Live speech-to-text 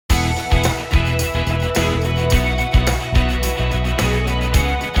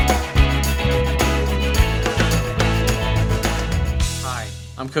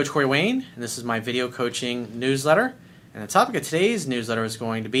I'm Coach Corey Wayne, and this is my video coaching newsletter. And the topic of today's newsletter is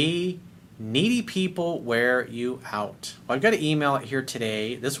going to be needy people wear you out. Well, I've got an email here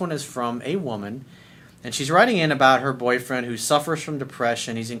today. This one is from a woman, and she's writing in about her boyfriend who suffers from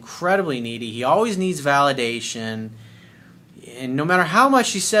depression. He's incredibly needy. He always needs validation. And no matter how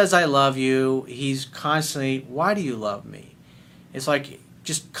much he says, I love you, he's constantly, why do you love me? It's like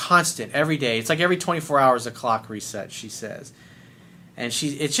just constant every day. It's like every 24 hours the clock resets, she says. And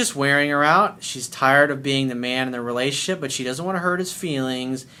it's just wearing her out. She's tired of being the man in the relationship, but she doesn't want to hurt his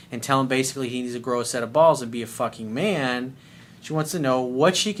feelings and tell him basically he needs to grow a set of balls and be a fucking man. She wants to know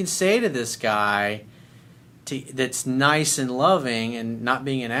what she can say to this guy that's nice and loving and not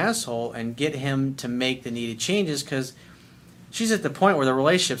being an asshole and get him to make the needed changes, because she's at the point where the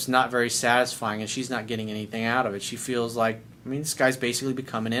relationship's not very satisfying and she's not getting anything out of it. She feels like, this guy's basically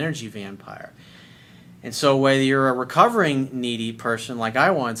become an energy vampire. And so whether you're a recovering needy person like I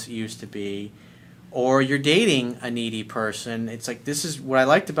once used to be, or you're dating a needy person, it's like, this is what I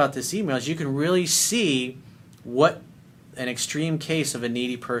liked about this email, is you can really see what an extreme case of a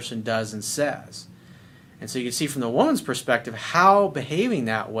needy person does and says. And so you can see from the woman's perspective how behaving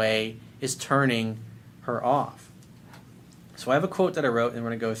that way is turning her off. So I have a quote that I wrote, and I'm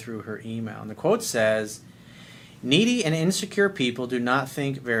going to go through her email. And the quote says, "Needy and insecure people do not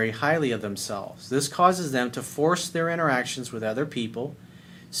think very highly of themselves. This causes them to force their interactions with other people,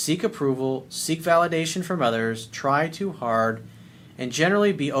 seek approval, seek validation from others, try too hard, and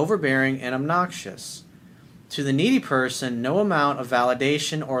generally be overbearing and obnoxious. To the needy person, no amount of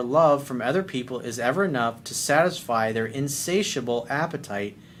validation or love from other people is ever enough to satisfy their insatiable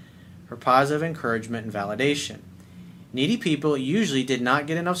appetite for positive encouragement and validation. Needy people usually did not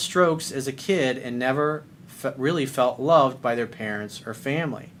get enough strokes as a kid and never really felt loved by their parents or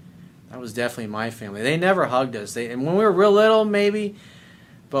family." That was definitely my family. They never hugged us. And when we were real little, maybe,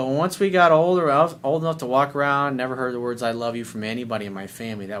 but once we got older, I was old enough to walk around, never heard the words "I love you" from anybody in my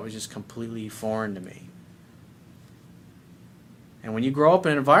family. That was just completely foreign to me. And when you grow up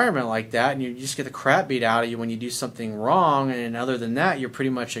in an environment like that and you just get the crap beat out of you when you do something wrong, and other than that you're pretty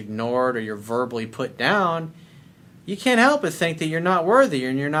much ignored or you're verbally put down, you can't help but think that you're not worthy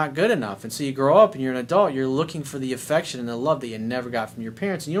and you're not good enough. And so you grow up and you're an adult, you're looking for the affection and the love that you never got from your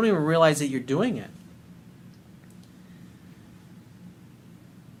parents, and you don't even realize that you're doing it.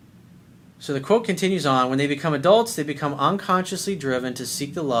 So the quote continues on, "When they become adults, they become unconsciously driven to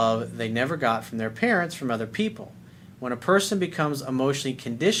seek the love they never got from their parents, from other people. When a person becomes emotionally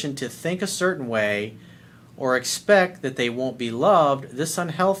conditioned to think a certain way or expect that they won't be loved, this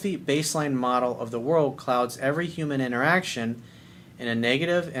unhealthy baseline model of the world clouds every human interaction in a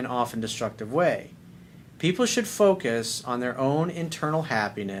negative and often destructive way. People should focus on their own internal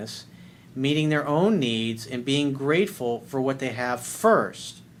happiness, meeting their own needs, and being grateful for what they have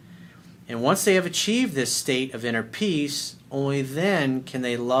first. And once they have achieved this state of inner peace, only then can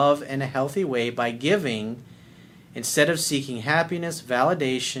they love in a healthy way by giving, instead of seeking happiness,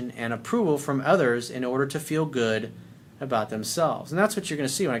 validation, and approval from others in order to feel good about themselves." And that's what you're going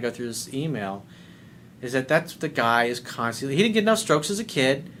to see when I go through this email, is that that's what the guy is constantly, he didn't get enough strokes as a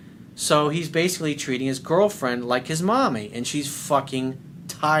kid, so he's basically treating his girlfriend like his mommy, and she's fucking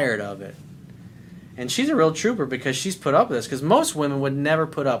tired of it. And she's a real trooper because she's put up with this, because most women would never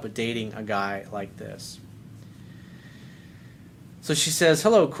put up with dating a guy like this. So she says,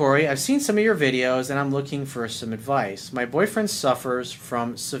 "Hello, Corey. I've seen some of your videos and I'm looking for some advice. My boyfriend suffers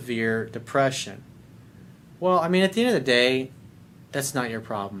from severe depression." Well, at the end of the day, that's not your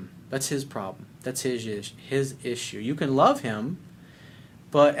problem. That's his problem. That's his issue. You can love him,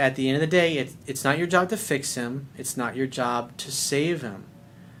 but at the end of the day, it's not your job to fix him. It's not your job to save him.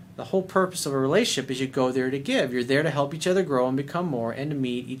 The whole purpose of a relationship is you go there to give. You're there to help each other grow and become more and to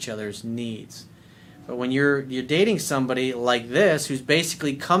meet each other's needs. But when you're dating somebody like this, who's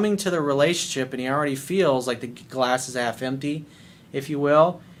basically coming to the relationship and he already feels like the glass is half empty, if you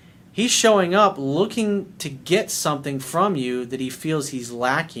will, he's showing up looking to get something from you that he feels he's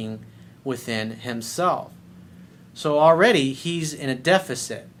lacking within himself. So already he's in a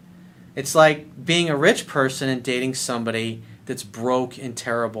deficit. It's like being a rich person and dating somebody that's broke and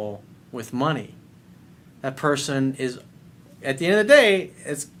terrible with money. That person is, at the end of the day,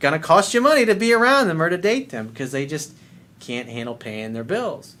 it's going to cost you money to be around them or to date them, because they just can't handle paying their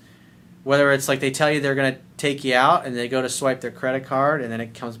bills. Whether it's like they tell you they're going to take you out and they go to swipe their credit card and then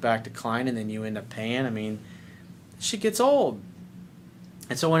it comes back declined and then you end up paying. Shit gets old.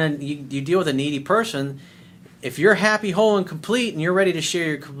 And so when you deal with a needy person, if you're happy, whole, and complete and you're ready to share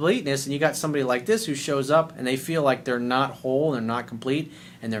your completeness, and you got somebody like this who shows up and they feel like they're not whole and they're not complete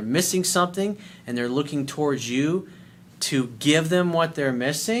and they're missing something and they're looking towards you to give them what they're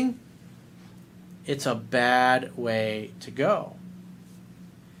missing, it's a bad way to go.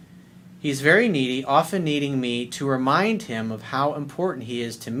 He's very needy, often needing me to remind him of how important he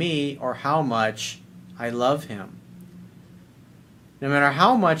is to me or how much I love him. No matter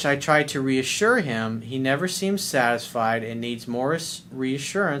how much I try to reassure him, he never seems satisfied and needs more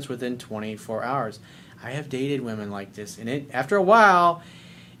reassurance within 24 hours. I have dated women like this, and after a while,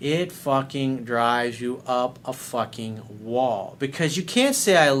 it fucking drives you up a fucking wall. Because you can't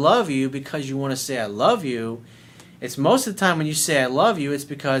say I love you because you want to say I love you. It's most of the time when you say I love you, it's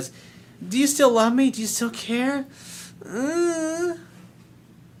because, do you still love me? Do you still care? And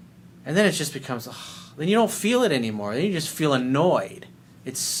then it just becomes, then you don't feel it anymore. Then you just feel annoyed.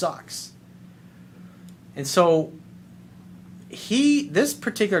 It sucks. And so this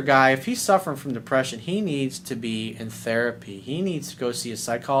particular guy, if he's suffering from depression, he needs to be in therapy. He needs to go see a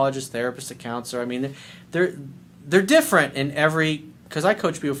psychologist, therapist, a counselor. I mean, they're different in every, because I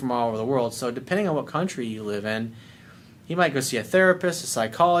coach people from all over the world, so depending on what country you live in, he might go see a therapist, a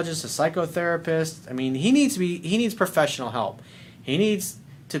psychologist, a psychotherapist. I mean, he needs professional help. He needs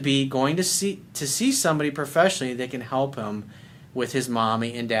to be going to see somebody professionally that can help him with his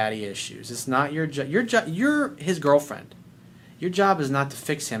mommy and daddy issues. It's not your job. You're his girlfriend. Your job is not to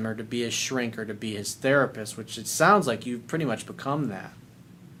fix him or to be his shrink or to be his therapist, which it sounds like you've pretty much become that.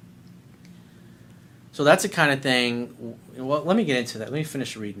 So that's the kind of thing. Well, let me get into that. Let me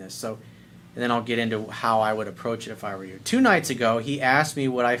finish reading this. And then I'll get into how I would approach it if I were you. 2 nights ago, he asked me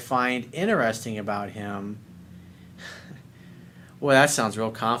what I find interesting about him. Well, that sounds real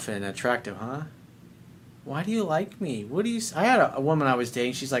confident and attractive, huh? Why do you like me? I had a woman I was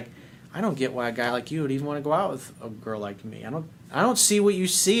dating. She's like, I don't get why a guy like you would even want to go out with a girl like me. I don't see what you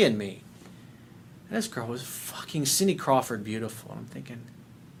see in me. And this girl was fucking Cindy Crawford beautiful. And I'm thinking,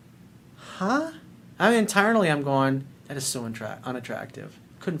 huh? Internally I'm going, that is so unattractive.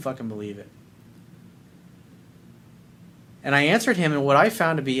 Couldn't fucking believe it. And I answered him in what I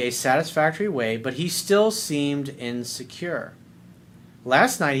found to be a satisfactory way, but he still seemed insecure.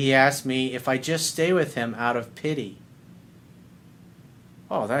 Last night he asked me if I just stay with him out of pity.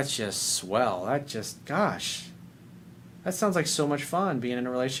 Oh, that's just swell. Gosh. That sounds like so much fun, being in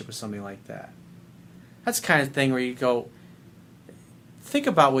a relationship with somebody like that. That's the kind of thing where you go, think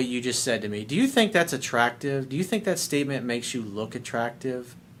about what you just said to me. Do you think that's attractive? Do you think that statement makes you look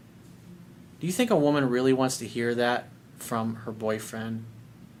attractive? Do you think a woman really wants to hear that from her boyfriend?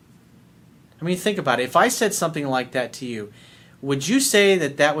 I mean, think about it. If I said something like that to you, would you say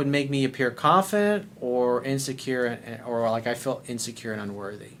that would make me appear confident or insecure, or like I felt insecure and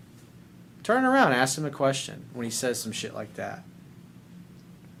unworthy? Turn around, ask him a question when he says some shit like that.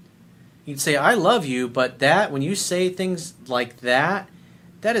 You'd say, I love you, but when you say things like that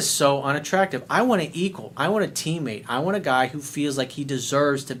is so unattractive. I want an equal. I want a teammate. I want a guy who feels like he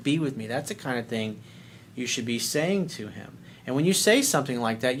deserves to be with me. That's the kind of thing you should be saying to him. And when you say something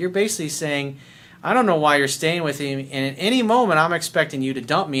like that, you're basically saying, I don't know why you're staying with him, and at any moment I'm expecting you to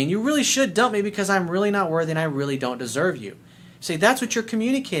dump me, and you really should dump me because I'm really not worthy and I really don't deserve you. See, that's what you're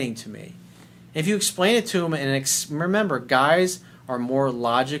communicating to me. If you explain it to him, and remember, guys are more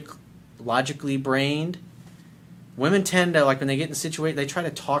logically brained. Women tend to, like when they get in situations, they try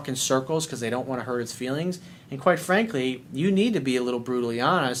to talk in circles because they don't want to hurt his feelings. And quite frankly, you need to be a little brutally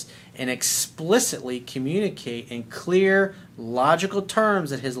honest and explicitly communicate in clear, logical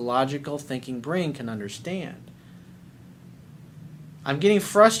terms that his logical thinking brain can understand. I'm getting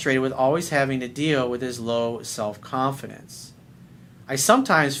frustrated with always having to deal with his low self-confidence. I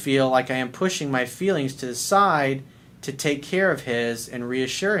sometimes feel like I am pushing my feelings to the side to take care of his and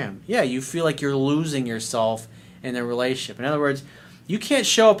reassure him. Yeah, you feel like you're losing yourself in the relationship. In other words, you can't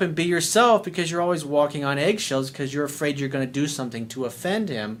show up and be yourself because you're always walking on eggshells because you're afraid you're going to do something to offend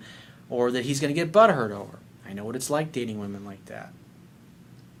him or that he's going to get butthurt over. I know what it's like dating women like that.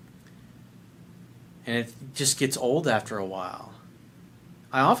 And it just gets old after a while.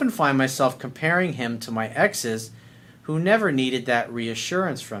 I often find myself comparing him to my exes who never needed that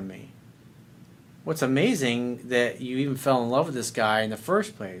reassurance from me. What's amazing that you even fell in love with this guy in the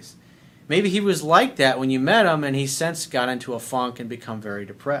first place. Maybe he was like that when you met him and he since got into a funk and become very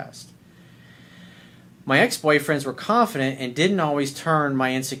depressed. My ex-boyfriends were confident and didn't always turn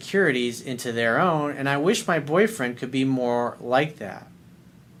my insecurities into their own, and I wish my boyfriend could be more like that.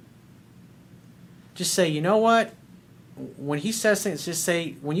 Just say, you know what? When he says things, just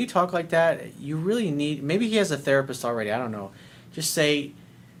say, when you talk like that, you really need, maybe he has a therapist already, I don't know. Just say,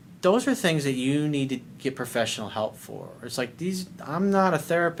 those are things that you need to get professional help for. It's like, I'm not a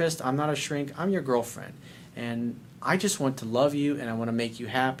therapist, I'm not a shrink, I'm your girlfriend. And I just want to love you and I want to make you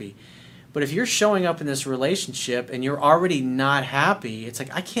happy. But if you're showing up in this relationship and you're already not happy, it's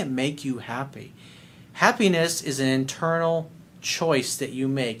like, I can't make you happy. Happiness is an internal choice that you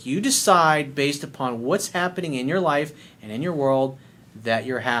make. You decide based upon what's happening in your life and in your world that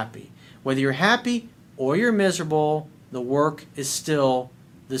you're happy. Whether you're happy or you're miserable, the work is still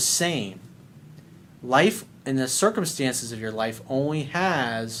the same. Life and the circumstances of your life only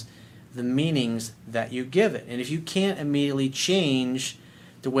has the meanings that you give it. And if you can't immediately change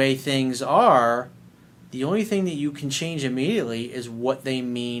the way things are, the only thing that you can change immediately is what they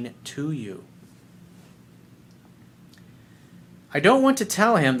mean to you. I don't want to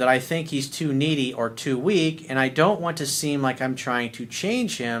tell him that I think he's too needy or too weak, and I don't want to seem like I'm trying to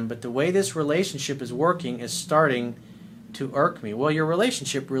change him, but the way this relationship is working is starting to irk me. Well, your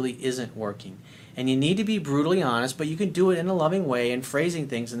relationship really isn't working, and you need to be brutally honest, but you can do it in a loving way and phrasing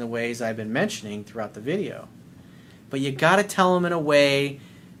things in the ways I've been mentioning throughout the video. But you got to tell him in a way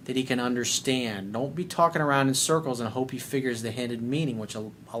that he can understand. Don't be talking around in circles and hope he figures the hidden meaning, which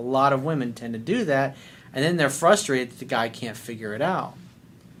a lot of women tend to do that, and then they're frustrated that the guy can't figure it out.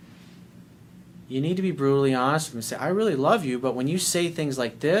 You need to be brutally honest with him and say, I really love you, but when you say things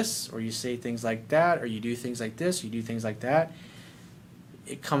like this, or you say things like that, or you do things like this, you do things like that,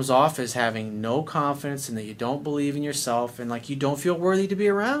 it comes off as having no confidence and that you don't believe in yourself and like you don't feel worthy to be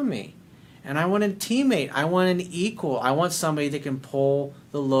around me. And I want a teammate. I want an equal. I want somebody that can pull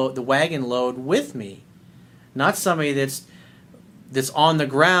the wagon load with me, not somebody that's on the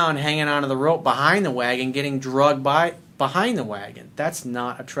ground hanging onto the rope behind the wagon, getting drugged behind the wagon. That's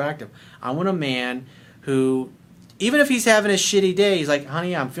not attractive. I want a man who, even if he's having a shitty day, he's like,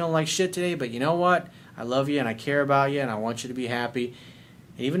 honey, I'm feeling like shit today, but you know what? I love you and I care about you and I want you to be happy.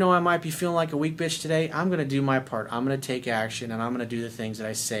 And even though I might be feeling like a weak bitch today, I'm going to do my part. I'm going to take action and I'm going to do the things that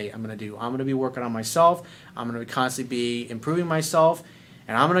I say I'm going to do. I'm going to be working on myself. I'm going to constantly be improving myself.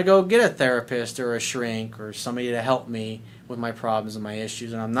 And I'm going to go get a therapist or a shrink or somebody to help me with my problems and my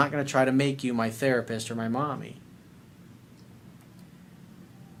issues. And I'm not going to try to make you my therapist or my mommy.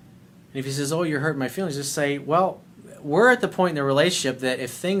 And if he says, oh, you're hurting my feelings, just say, well, we're at the point in the relationship that if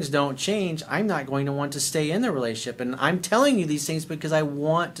things don't change, I'm not going to want to stay in the relationship. And I'm telling you these things because I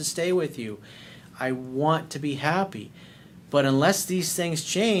want to stay with you. I want to be happy. But unless these things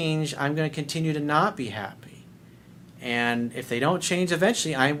change, I'm going to continue to not be happy. And if they don't change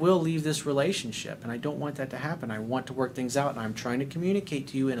eventually, I will leave this relationship. And I don't want that to happen. I want to work things out. And I'm trying to communicate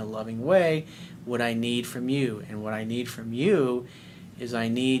to you in a loving way what I need from you. And what I need from you is I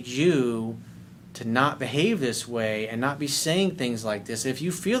need you to not behave this way and not be saying things like this. If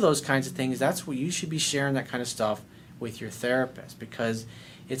you feel those kinds of things, that's what you should be sharing that kind of stuff with your therapist because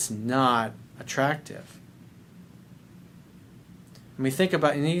it's not attractive. I mean, think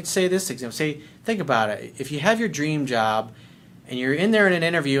about, and you can say this example, think about it. If you have your dream job and you're in there in an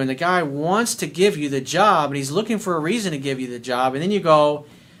interview and the guy wants to give you the job and he's looking for a reason to give you the job, and then you go,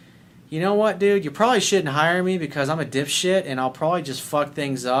 you know what, dude, you probably shouldn't hire me because I'm a dipshit and I'll probably just fuck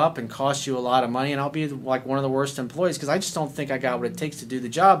things up and cost you a lot of money and I'll be like one of the worst employees because I just don't think I got what it takes to do the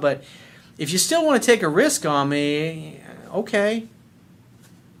job. But if you still want to take a risk on me, okay.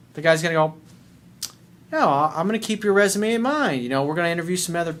 The guy's going to go, no, I'm going to keep your resume in mind. You know, we're going to interview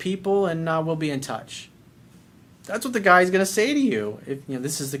some other people and we'll be in touch. That's what the guy's going to say to you. If, you know,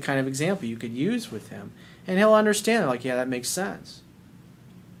 this is the kind of example you could use with him. And he'll understand, like, yeah, that makes sense.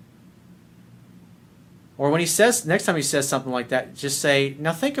 Or when he says, next time he says something like that, just say,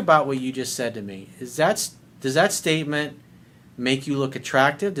 now think about what you just said to me. Does that statement make you look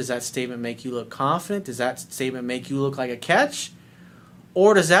attractive? Does that statement make you look confident? Does that statement make you look like a catch?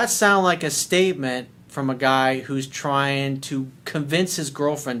 Or does that sound like a statement from a guy who's trying to convince his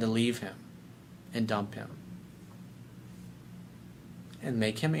girlfriend to leave him and dump him? And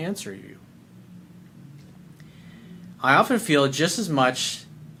make him answer you. I often feel just as much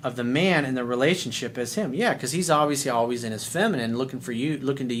of the man in the relationship as him. Yeah, because he's obviously always in his feminine, looking to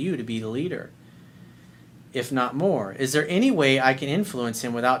you to be the leader, if not more. Is there any way I can influence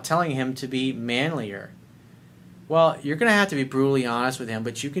him without telling him to be manlier? Well, you're going to have to be brutally honest with him,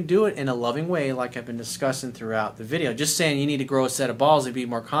 but you can do it in a loving way like I've been discussing throughout the video. Just saying you need to grow a set of balls and be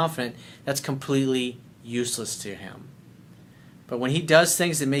more confident, that's completely useless to him. But when he does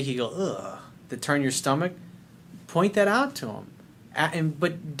things that make you go, ugh, that turn your stomach, point that out to him.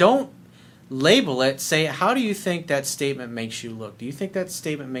 But don't label it. Say, how do you think that statement makes you look? Do you think that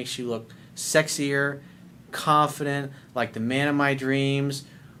statement makes you look sexier, confident, like the man of my dreams?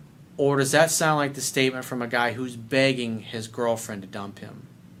 Or does that sound like the statement from a guy who's begging his girlfriend to dump him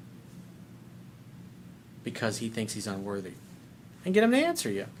because he thinks he's unworthy? And get him to answer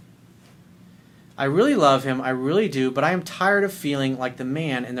you. I really love him, I really do, but I am tired of feeling like the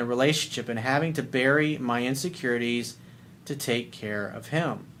man in the relationship and having to bury my insecurities to take care of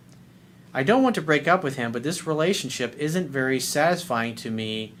him. I don't want to break up with him, but this relationship isn't very satisfying to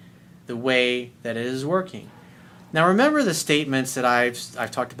me the way that it is working. Now remember the statements that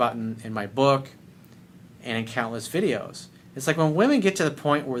I've talked about in my book and in countless videos. It's like when women get to the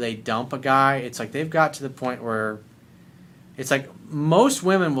point where they dump a guy, it's like they've got to the point where it's like most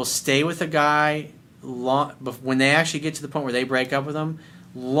women will stay with a guy when they actually get to the point where they break up with him,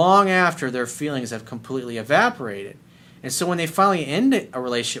 long after their feelings have completely evaporated. And so when they finally end a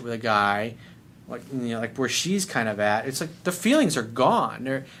relationship with a guy, like where she's kind of at, it's like the feelings are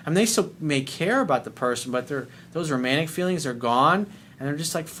gone. They still may care about the person, but those romantic feelings are gone, and they're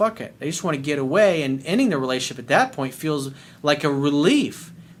just like, fuck it. They just want to get away, and ending the relationship at that point feels like a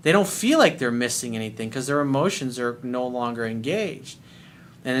relief. They don't feel like they're missing anything because their emotions are no longer engaged.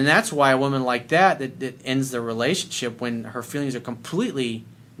 And then that's why a woman like that ends the relationship when her feelings are completely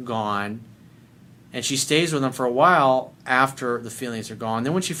gone, and she stays with them for a while after the feelings are gone.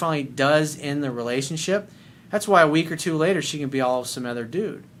 Then when she finally does end the relationship, that's why a week or two later she can be all of some other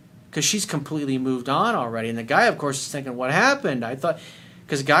dude, because she's completely moved on already. And the guy, of course, is thinking, what happened? I thought,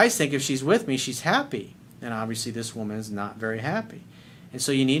 because guys think if she's with me, she's happy. And obviously this woman is not very happy. And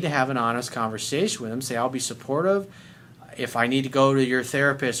so you need to have an honest conversation with him. Say, I'll be supportive. If I need to go to your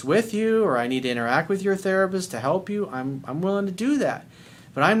therapist with you, or I need to interact with your therapist to help you, I'm willing to do that.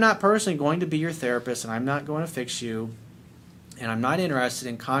 But I'm not personally going to be your therapist, and I'm not going to fix you, and I'm not interested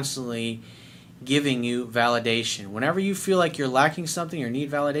in constantly giving you validation. Whenever you feel like you're lacking something or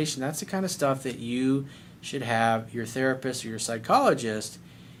need validation, that's the kind of stuff that you should have your therapist or your psychologist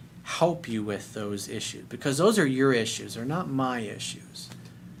help you with those issues, because those are your issues. They're not my issues.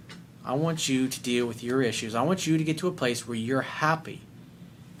 I want you to deal with your issues. I want you to get to a place where you're happy.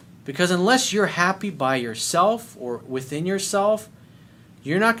 Because unless you're happy by yourself or within yourself,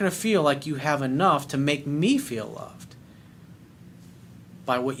 you're not going to feel like you have enough to make me feel loved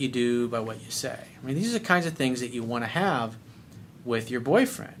by what you do, by what you say. I mean, these are the kinds of things that you want to have with your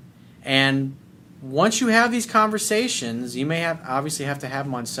boyfriend. And once you have these conversations, you may obviously have to have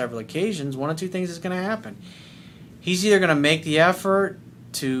them on several occasions. One of two things is going to happen. He's either going to make the effort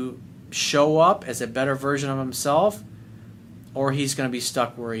to show up as a better version of himself, or he's going to be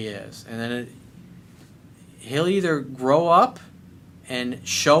stuck where he is. And then he'll either grow up and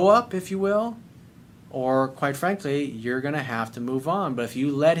show up, if you will, or quite frankly, you're going to have to move on. But if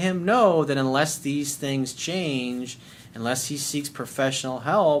you let him know that unless these things change, unless he seeks professional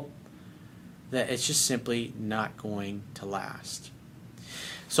help, that it's just simply not going to last.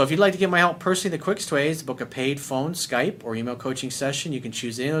 So if you'd like to get my help personally, the quickest way is to book a paid phone, Skype, or email coaching session. You can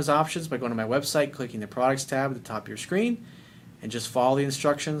choose any of those options by going to my website, clicking the products tab at the top of your screen, and just follow the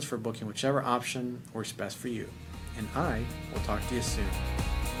instructions for booking whichever option works best for you. And I will talk to you soon.